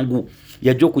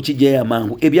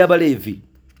amangu eby'Abaleevi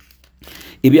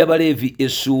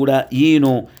essuula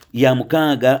yiino ya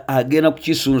 6 agenda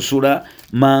kukisunsula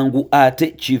mangu ate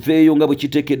kiveeyo nga bwe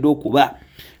kiteekeddwa okuba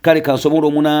kale kansome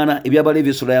olw'omunaana eby'Abaleevi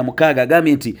essuula ya 6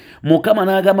 agambye nti Mukama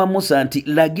n'agamba Musa nti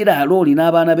lagira Alooni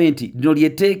n'abaana be nti lino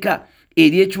ly'etteeka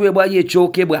ery'ekiweebwayo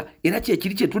ekyokebwa era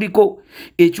kyekiri kye tuliko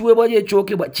ekiweebwayo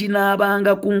ekyokebwa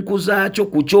kinaabanga ku nku zaakyo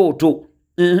ku kyoto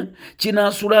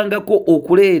kinaasulangako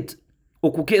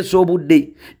okukeesa obudde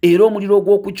era omuliro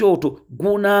ogw'oku kyoto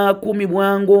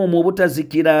gunaakumibwanga omwo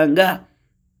obutazikiranga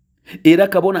era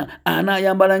kabona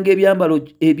anaayambalanga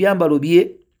ebyambalo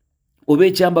bye oba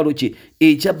ekyambalo kye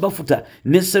ekya bafuta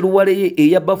ne seruwale ye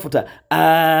eya bafuta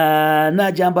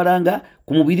anaajambalanga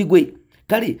ku mubiri gwe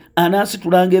kale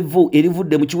anaasitulanga evvu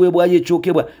erivudde mu kiweebwayo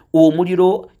ekyokebwa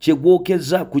omuliro kye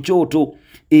gwokeza ku kyoto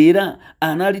era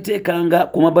anaaliteekanga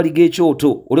ku mabbali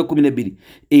g'ekyoto olw'12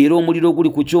 era omuliro oguli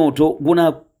ku kyoto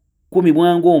 10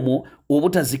 bwanga omwo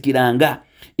obutazikiranga,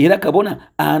 era kabona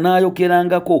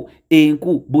anaayokerangako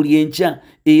enku buli enkya,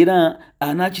 era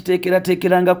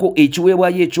anaakiteekerateekerangako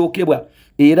ekiweebwayo ekyokebwa,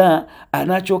 era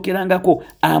anaakyokerangako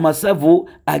amasavu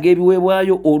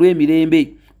ag'ebiweebwayo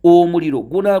olw'emirembe. Omuliro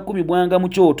gunaakumibwanga mu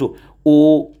kyoto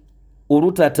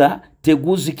olutata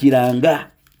teguzikiranga.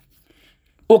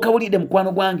 Okawulidde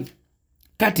mukwano gwange?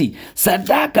 Kati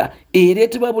saddaaka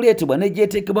ereetebwa buleetebwa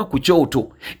negyeteekebwa ku kyoto,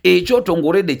 ekyoto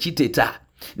ng'oledde kiteta,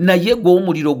 naye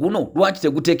gw'omuliro guno lwaki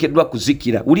teguteekeddwa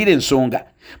kuzikira? Wulira ensonga.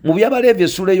 Mu by'Abaleevi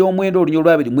essula y'omwenda olunya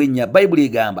 24 Bayibuli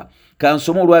egamba,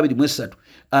 kansoma 23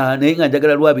 naye nga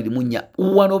njagala 24.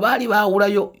 Wano baali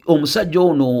baawulayo omusajja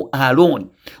ono Alooni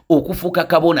okufuuka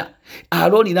kabona.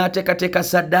 Alooni n'ateekateeka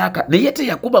saddaaka naye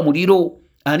teyakuba muliro.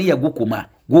 Ani yagukuma?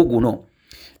 Guguno.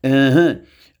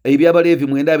 Eby'Abaleevi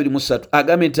 9:23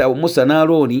 agambye nti awo Musa ne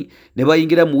Alooni ne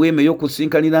bayingira mu weema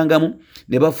ey'okusinkanirangamu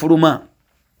ne bafuluma,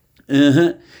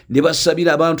 ne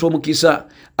basabira abantu omukisa.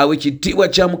 Awo ekitiibwa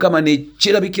kya Mukama ne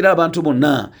kirabikira abantu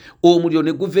bonna. Omuliro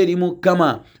ne guva eri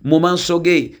Mukama mu maaso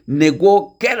ge ne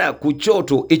gwokera ku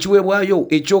kyoto ekiweebwayo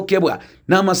ekyokebwa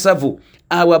n'amasavu.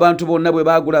 Awo abantu bonna bwe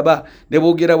baagulaba ne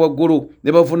boogera waggulu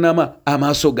ne bavuunama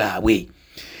amaaso gaabwe.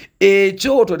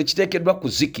 Ekyoto tekiteekeddwa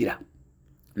kuzikira,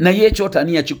 naye ekyoto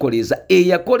ani yakikoleza?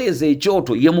 Eyakoleza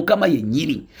ekyoto ye Mukama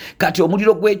yennyini. Kati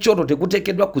omuliro gw'ekyoto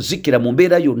teguteekeddwa kuzikira mu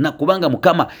mbeera yonna, kubanga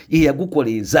Mukama ye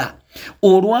yagukoleza.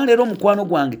 Olwaleero mukwano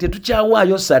gwange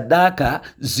tetukyawaayo saddaaka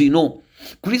zino.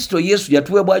 Kristo Yesu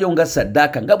yatuweebwayo nga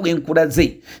saddaaka, nga bwe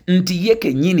nkulaze nti ye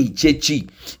kennyini kyeki,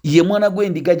 ye mwana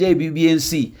gw'endiga gy'ebibi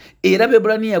by'ensi. Era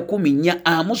Abaebbulaniya 10:4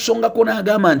 amusongako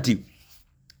n'agamba nti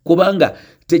kubanga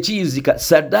tekiyinzika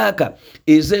saddaaka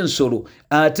ez'ensolo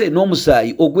ate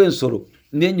n'omusaayi ogw'ensolo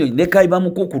n'ennyonyi ne kayiba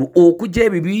mukukulu okujja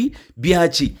ebibi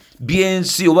byaki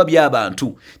by'ensi oba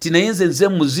by'abantu. Tinaye nze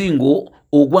muzingo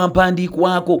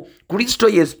ogwampandiikwako. Kristo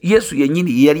Yesu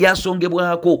yennyini yali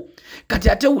asongebwako. Kati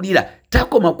ate wulira,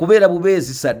 takoma kubeera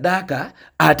bubeezi saddaaka,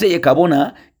 ate ye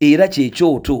kabona era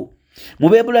kyekyoto. Mu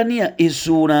Baebbulaniya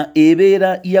essuula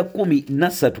ebeera ya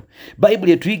 13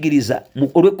 Bayibuli etuyigiriza mu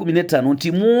olw'15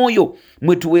 nti mwoyo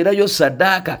mwe tuweerayo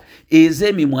saddaaka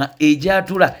ez'emimwa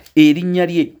egyatula erinnya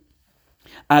lye.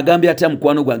 Agambye atya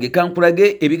mukwano gwange?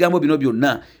 Kankulage ebigambo bino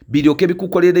byonna biryoke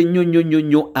bikukolera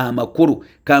ennyo amakulu.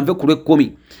 Kanve ku lw'10.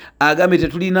 Agambye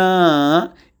tetulina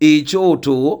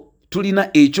ekyoto, tulina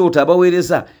ekyoto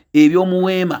abaweereza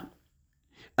eby'omuweema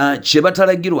kye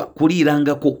batalagirwa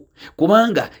kuliirangako,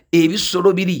 kubanga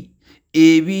ebisolo biri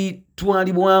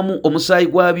ebitwalibwamu omusaayi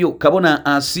gwabyo kabona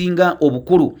asinga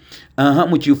obukulu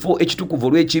mu kifo ekitukuvu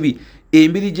olw'ekibi,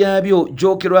 embiri gyabyo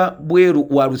gyokerwa bweru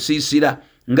wa lusiisira,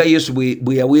 nga Yesu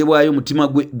bwe yaweebwayo omutima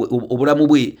gwe obulamu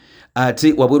bwe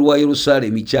ate wabweru wa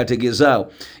Yerusaalemi,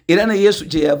 kyategeezaawo. Era ne Yesu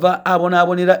kye yava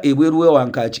abonaabonera ebweru we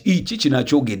wankaaki, kiki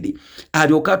nakyogedde,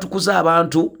 alyoka atukuza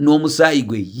abantu n'omusaayi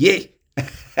gwe ye.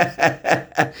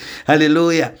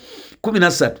 Haleluya.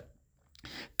 13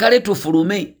 Kale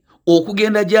tufulume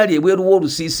okugenda gyali ebweru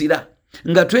w'olusiisira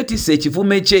nga twetisse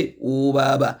ekivume kye,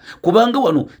 baaba, kubanga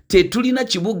wano tetulina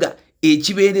kibuga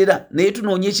ekibeerera naye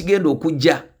tunoonya ekigenda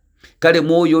okujja. Kale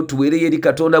mwoyo tuweereyo eri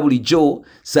Katonda bulijjo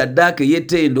saddaaka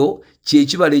ey'ettendo,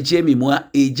 kyekibala eky'emimwa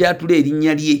egyatula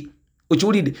erinnya lye.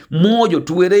 Okiwulidde? Mwoyo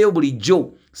tuweereyo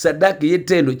bulijjo saddaaka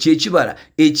ey'ettendo, kyekibala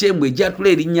eky'embwa egyatula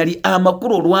erinnya lye.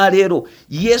 Amakulu olwaleero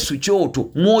Yesu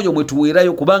kyoto, mwoyo mwe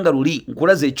tuweerayo, kubanga luli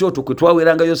nkulaza ekyoto kwe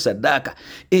twaweerangayo saddaaka.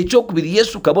 Ekyokubiri,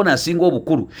 Yesu kabona asinga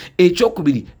obukulu.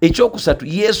 Ekyokusatu,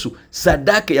 Yesu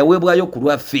saddaaka yaweebwayo ku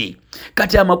lwaffe.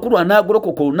 Kati amakulu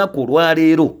anaagolokoka olunaku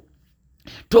olwaleero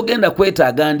togenda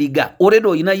kwetaaga ndiga. Olero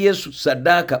oyina Yesu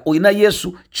saddaaka, oyina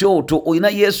Yesu kyoto, oyina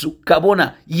Yesu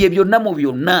kabona, ye byonna mu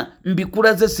byonna.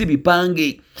 Mbikulaze si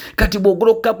bipange. Kati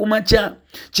bw'ogoloka ku makya,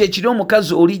 kyekiri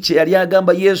omukazi oli kye yali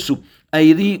agamba Yesu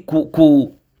eri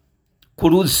ku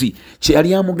luzzi, kye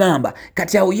yali amugamba.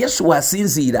 Kati awo Yesu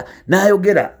wasinziira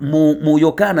n'ayogera mu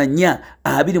Yokaana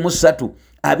 4:23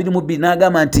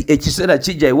 n'agamba nti ekiseera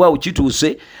kijja ewaawo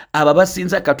kituuse, abo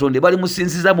basinza Katonda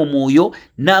balimusinziza mu mwoyo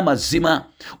n'amazima.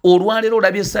 Olwaleero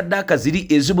olabye saddaaka ziri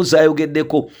ezimu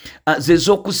zayogeddeko,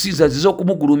 zez'okusinza,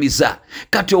 zez'okumugulumiza.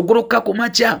 Kati ogoloka ku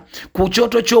makya ku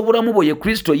kyoto ky'obulamu bwe ye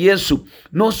Kristo Yesu,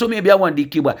 n'osoma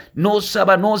ebyawandiikibwa,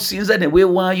 n'osaba, n'osinza ne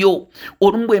weewaayo.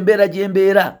 Olumu bw'embeera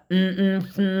gy'embeera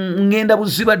ngenda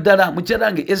buziba ddala.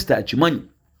 Mukyalange Esther akimanyi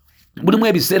bulimu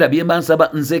ebiseera bye mbansaba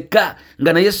nzekka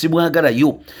nga naye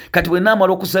sibwagalayo kati bwe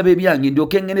naamala okusaba ebyange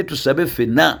ndyoke ngende tusabe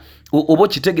ffenna oba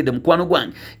okitegedde mukwano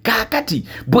gwange kaakati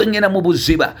bwe ngenda mu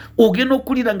buziba ogenda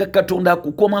okulira nga katonda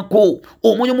akukomako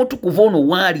omwoyo mutukuvu ono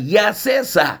waali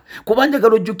yaseesa kuba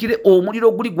njagala ojjukire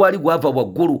omuliro guli gwali gwava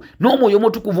waggulu n'omwoyo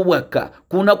mutukuvu bwakka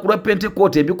ku lunaku lwa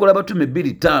pentekooti ebikola batume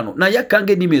 2:5 naye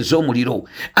akkanga ennimi ez'omuliro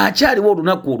akyaliwo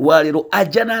olunaku olwaleero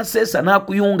ajja n'aseesa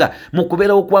n'akuyunga mu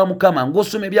kubeerawo kwa mukama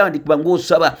ng'osoma ebyandikibwa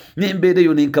ng'osaba n'embeera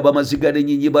eyo nenkaba amaziga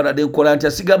n'ennyinyi barade nkola nti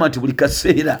asigamba nti buli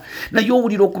kaseera naye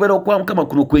owulira okubeerawo kwa mukama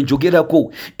kuno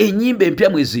kwenjogerako ennyimba empya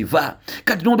mweziva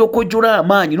kati n'olyoka ojjula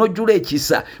amaanyi n'ojjula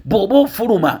ekisa bw'oba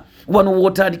ofuluma wano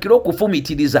w'otandikira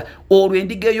okufumitiriza olwo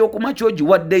endiga ey'okumakya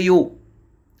ogiwaddeyo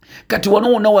kati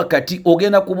wano wonna wakati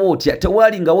ogenda kuba otya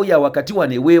tewaalingawo ya wakati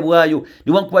wano eweebwayo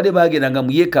niwankubadde bagendanga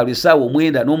mu yeekaalu essaawa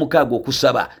 9:6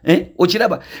 okusaba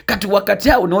okiraba kati wakati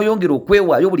awo n'oyongera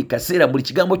okwewaayo buli kaseera buli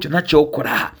kigambo kyonna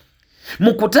ky'okola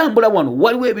mu kutambula wano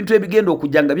waliwo ebintu ebigenda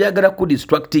okujja nga byagala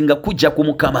kudistractinga kujja ku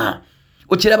mukama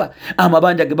okiraba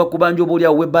amabanja ge bakubanja oba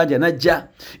oliawo webbanja najja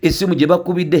essimu gye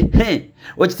bakubidde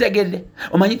okitegeredde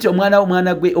omanyi nti omwami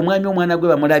omwana gwe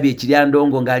bamulabye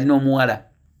ekiryandongo ng'alina omuwala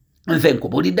nze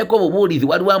nkubuuliddeko obubuulizi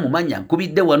waliwo amumanya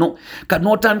nkubidde wano kati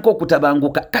n'otandika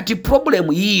okutabanguka kati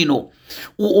purobulemu yiino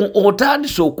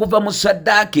otandise okuva mu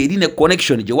saddaaka eri ne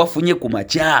connection gye wafunye ku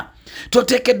makya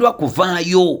toteekeddwa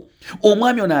kuvaayo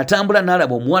omwami ono atambula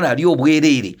n'alaba omuwala ali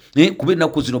obwereere kuba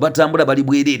ennaku zino batambula bali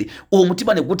bwereere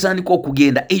omutima ne gutandika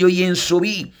okugenda eyo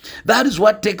y'ensobi. That is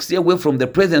what takes you away from the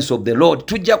presence of the Lord.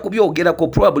 Tujja kubyogerako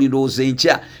probably ndowooza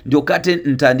enkya ndyoka ate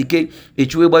ntandike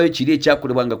ekiweebwayo kiri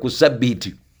ekyakolebwanga ku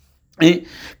sabbiiti.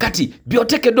 Kati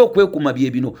byotekedde okwekuma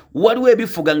bye bino waliwo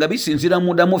ebifuga nga bisinzira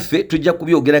munda muffe tujja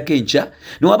kubyogerako enkya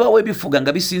newabaawo ebifuga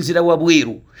nga bisinzira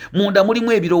wabweru munda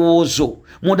mulimu ebirowoozo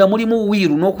munda mulimu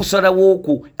wiiru n'okusalawo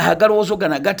oku agalowoozo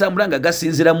gano agatambula nga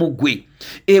gasinzira mu ggwe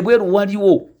ebweru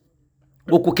waliwo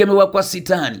okukemebwa kwa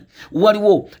sitaani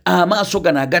waliwo amaaso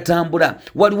gano agatambula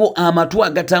waliwo amatu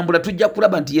agatambula tujja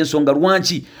kulaba nti yensonga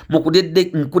lwanki mu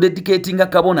kudediketinga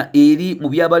kabona eri mu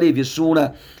byabaleevi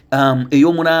essuula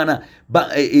ey'omunaana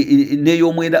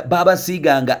n'ey'omwenda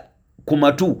babasiiganga ku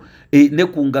matu ne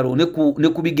ku ngalo ne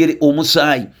ku bigere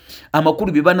omusaayi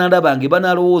amakulu bye banaalabanga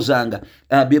banalowoozanga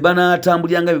bye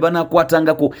banaatambuliranga bye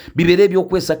banaakwatangako bibeere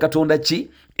ebyokwesa katonda ki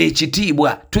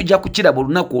ekitiibwa tujja kukiraba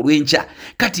olunaku olw'enkya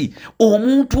kati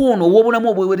omuntu ono ow'obulamu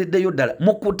obwewereddeyo ddala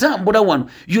mu kutambula wano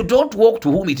you don't walk to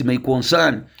whom it may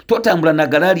concern totambula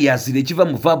nagalaali azira ekiva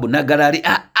mu vaabu nagalaali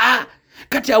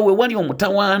kati awo wewali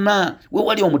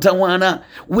omutawaana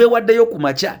weewaddeyo ku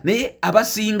makya naye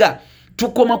abasinga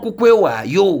tukoma ku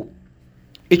kwewaayo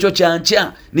ekyo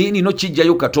kyankya naye nino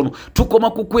kijjayo katono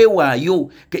tukoma ku kwewaayo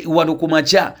wano ku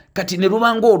makya kati ne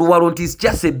lubanga oluwalo nti it's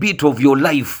just a bit of your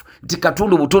life nti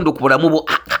katundu butondo ku bulamu bwo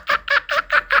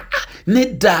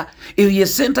nedda eyo ye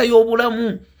senta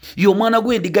y'obulamu y'omwana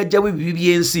gw'endiga ajjawo ebibi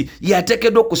by'ensi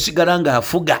yateekeddwa okusigala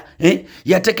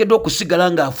yateekeddwa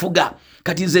okusigala ng'afuga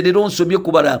kati nze leero nsomye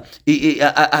kubala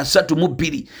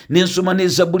 32 nensoma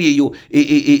n'ezabbuli eyo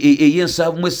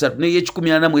ey'ensavu-3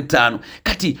 n'ey'ekikuminana-5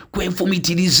 kati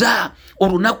kwenfumitiriza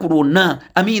olunaku lwonna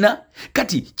amiina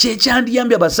kati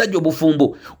kyekyandiyambye abasajja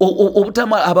obufumbo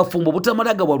abafumbo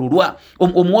obutamala gawalulwa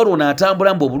omuwala ono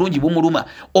atambula mbu obulungi bumuluma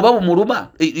oba bumuluma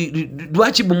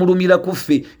lwaki bumulumira ku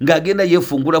ffe ng'agenda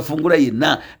yeefungulafungula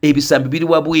yenna ebisambi biri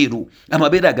wabweru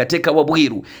amabeere agateeka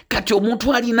wabweru kati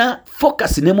omuntu alina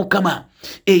focus ne mukama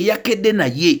eyakedde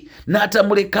naye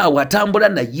n'atamulekaawo atambula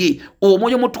naye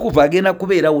omwoyo mutukuvu agenda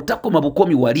kubeerawo takoma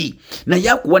bukomi wali naye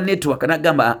akuwa network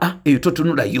n'agamba eyo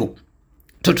totunulayo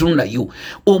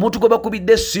omuntu gwe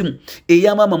bakubidde essimu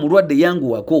eyamaama mulwadde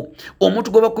yanguwako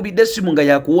omuntu gwe bakubidde essimu nga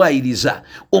yakuwaayiriza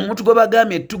omuntu gwe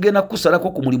bagambye tugenda kusalako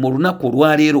ku mulimu olunaku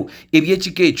olwaleero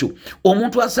ebyekika ekyo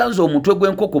omuntu asanze omutwe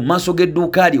gw'enkoko mu maaso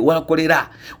g'edduuka lye waakolera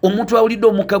omuntu awulidde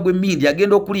omukka gw'emmindi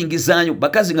agenda okulingizaayo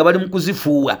bakazi nga bali mu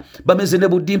kuzifuuwa bameze ne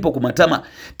buddimpo ku matama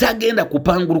tagenda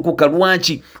kupangulukuka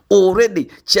lwaki already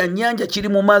kyannyanja kiri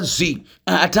mu mazzi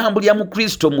atambulira mu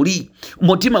kristo muli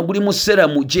mutima guli mu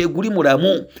seramu gye guli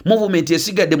mulamu movement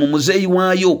esigadde mu muzeeyi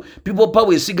waayo people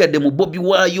power esigadde mu bobi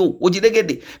waayo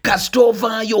ogiregedde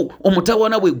kastovaayo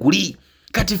omutawana bwe guli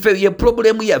kati ffe ye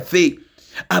problemu yaffe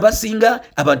abasinga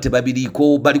abantu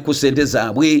babiriko bali ku ssente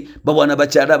zaabwe bawana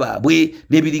bakyala baabwe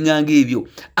n'ebiringanga ebyo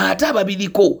ate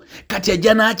ababiriko kati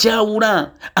ajja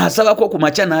n'akyawula asabako ku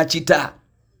makya n'akita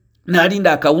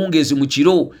n'alinda akawungeezi mu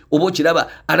kiro oba okiraba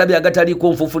alabye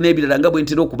agataliiko nfufu n'ebirala nga bwe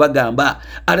ntera okubagamba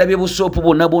alabye busoopu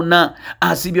bonna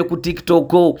asibye ku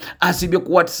tiktok asibye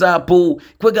ku whatsapp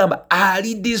kwegamba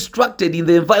ali distracted in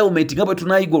the environment nga bwe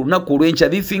tunaayiga olunaku olw'enkya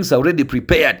these things are already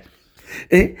prepared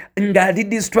ng'ali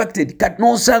distracted kati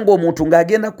n'osanga omuntu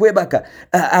ng'agenda kwebaka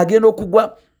agenda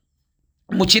okugwa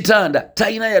mu kitanda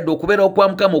talina yadde okubeera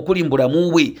okwamukama okuli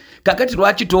mbulamu bwe kakati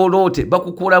lwaki toloote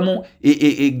bakukulamu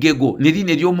eggego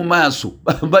nerino ery'omu maaso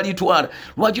balitwala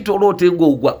lwaki toloote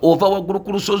ng'ogwa ova waggulu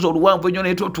ku lusozi oluwanvu ennyo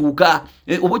naye totuuka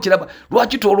oba okiraba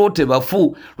lwaki toloote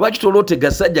bafu lwaki toloote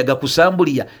gasajja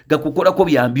gakusambuliya gakukolako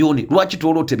byambyone lwaki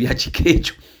toloote byakiko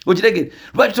ekyo okiregere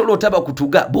lwaki toloota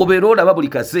bakutuga bw'obeera olaba buli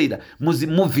kaseera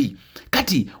muzi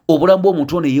kati obulamu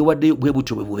bw'omuntu ono yeewaddeyo bwe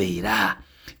butyo bwe bubeera.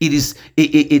 It is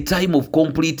a time of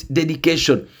complete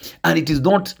dedication, and it is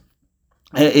not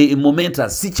a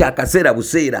momentous si kyakaseera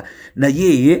buseera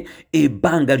naye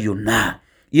ebbanga lyonna.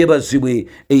 Yebazibwe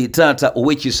taata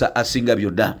ow'ekisa asinga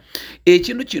byonna.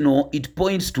 Ekintu kino it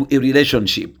points to a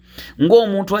relationship.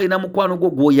 Ng'omuntu alina mukwano gwo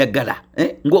gw'oyagala,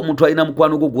 ng'omuntu alina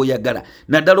mukwano gwo gw'oyagala,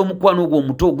 naddala omukwano gwo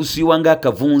omuto ogusiiwa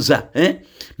ng'akavunza,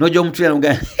 n'ojja omuntu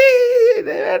yalonga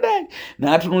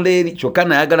n'atunula eri kyokka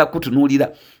nayagala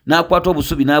kutunuulira n'akwata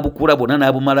obusubi n'abukula bwonna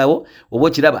n'abumalawo oba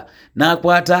okiraba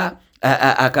n'akwata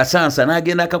akasansa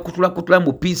n'agenda akakutulakutula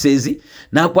mu pieces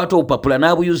n'akwata obupapula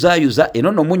n'abuyuzaayuza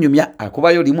eno nomunyumya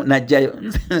akubayo limu n'ajjayo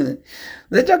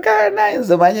nze kyokka naye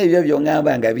nze manya ebyo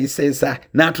by'oŋŋamba nga biseesa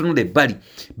n'atunula ebbali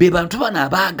be bantu bano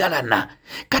abaagalana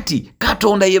kati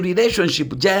Katonda ye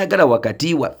relationship gy'ayagala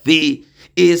wakati waffe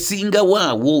esingawo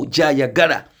awo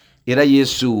gy'ayagala. Era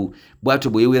Yesu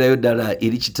bw'atyo bwe yeweerayo ddala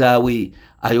eri kitaawe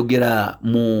ayogera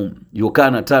mu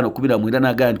Yokaana 5:19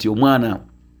 n'agamba nti omwana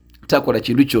takola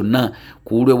kintu kyonna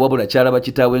ku lwe wabula kyalaba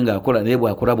kitaawe ng'akola naye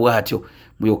bw'akola bw'atyo.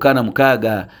 Mu Yokaana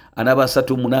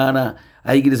 6:38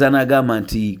 ayigiriza n'agamba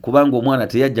nti kubanga omwana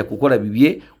teyajja kukola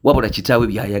bibye wabula kitaawe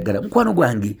by'ayagala. Mukwano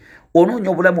gwange onoonya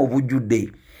obulamu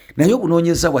obujjudde naye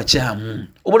obunoonyeza wakyamu,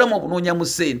 obulamu obunoonya mu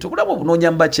ssente, obulamu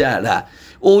obunoonya mu bakyala,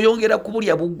 oyongera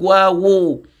kubulya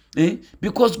buggwawo.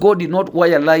 Because God did not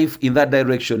wire life in that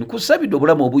direction. Kusabidde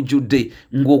obulamu obujjudde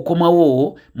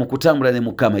ng'okomawo mu kutambula ne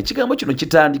Mukama. Ekigambo kino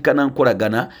kitandika na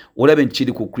nkolagana olabe nti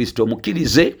kiri ku Kristo.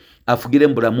 Mukkirize afugire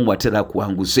mu bulamu bw'atera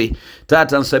akuwanguze.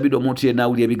 Taata nsabidde omuntu yenna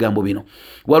awulira ebigambo bino.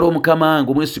 Waliwo Mukama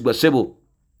wange omwesigwa ssebo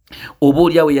oba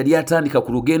oliawo yali atandika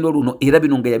ku lugendo luno era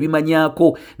bino nga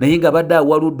yabimanyaako naye nga badde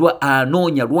awaluddwa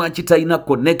anoonya lwaki talina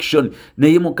connection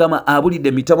naye Mukama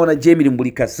abulidde mitawana gy'emirimu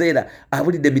buli kaseera,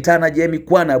 abulidde mitawana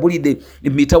gy'emikwano, abulidde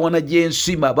mitawana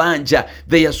gy'ensi mabanja.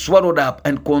 They are swallowed up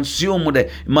and consumed,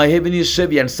 my heavenly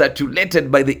Savior, and saturated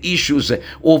by the issues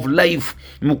of life.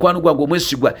 Mukwano gwange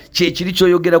omwesigwa kyekiri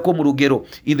kyoyogerako mu lugero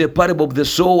in the parable of the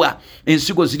sower.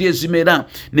 Ensigo ziri ezimera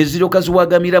ne ziryoka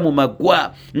ziwagamira mu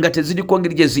maggwa nga teziriko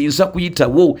ngeri gye ziyinza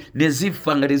kuyitawo ne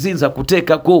zifa nga teziyinza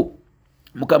kuteekako.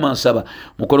 Mukama nsaba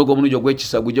mukologo omulungi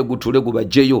ogw'ekisa gujje gutuule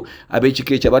gubajjeyo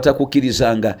ab'ekika ekyo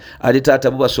abatakukkirizanga ate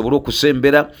taata bo basobole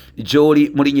okusembera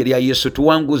gy'oli mu linnya lya Yesu.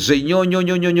 Tuwanguze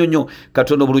nnyo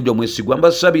Katonda omulungi omwesigwa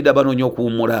mbasabidde abanoonya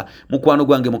okuwummula mukwano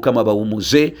gwange Mukama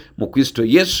bawummuze mu Kristo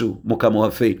Yesu Mukama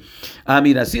waffe.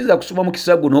 Amiina. Siyinza kusoma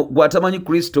mukisa guno gw'atamanyi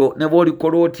Kristo ne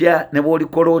bw'olikola otya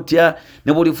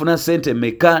ne bw'olifuna ssente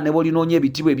mmeka ne bw'olinoonya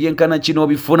ebitibwa ebyenkana kino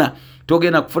obifuna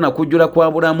togenda kufuna kujjula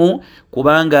kwa bulamu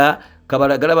kubanga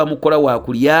kabalagala bamukola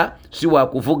wakulya si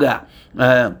wakuvuga.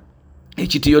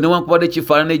 Ekitiyo newankubadde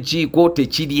kifaanana ekiiko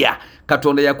tekirya.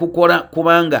 Katonda yakukola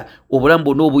kubanga obulamu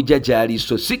bwonna obujja gy'ali.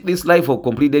 So seek this life of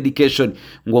complete dedication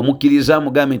ng'omukkiriza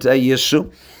mugambe nti ayi Yesu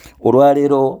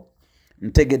olwaleero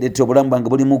ntegedde nti obulamu bwange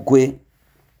buli mu ggwe,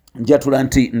 njatula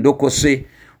nti ndokose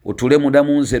otule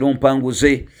mudamu nze era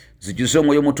ompanguze zijuze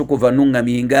omwoyo mutukuvu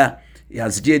anuŋŋaminga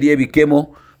yanzigye eri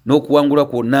ebikemo n'okuwangula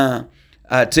kwonna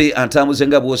ate antambuze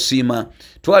nga bw'osiima.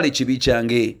 Twala ekibi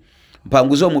kyange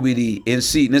mpanguze omubiri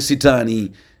ensi ne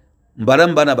sitaani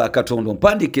mbalamu baana ba Katonda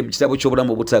mpandike mu kitabo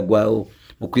ky'obulamu obutaggwaawo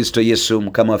mu Kristo Yesu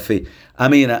Mukama waffe.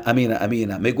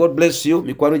 Amiina. May God bless you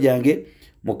mikwano gyange.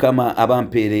 Mukama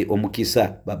abampeere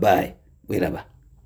omukisa. Bye bye. Weraba.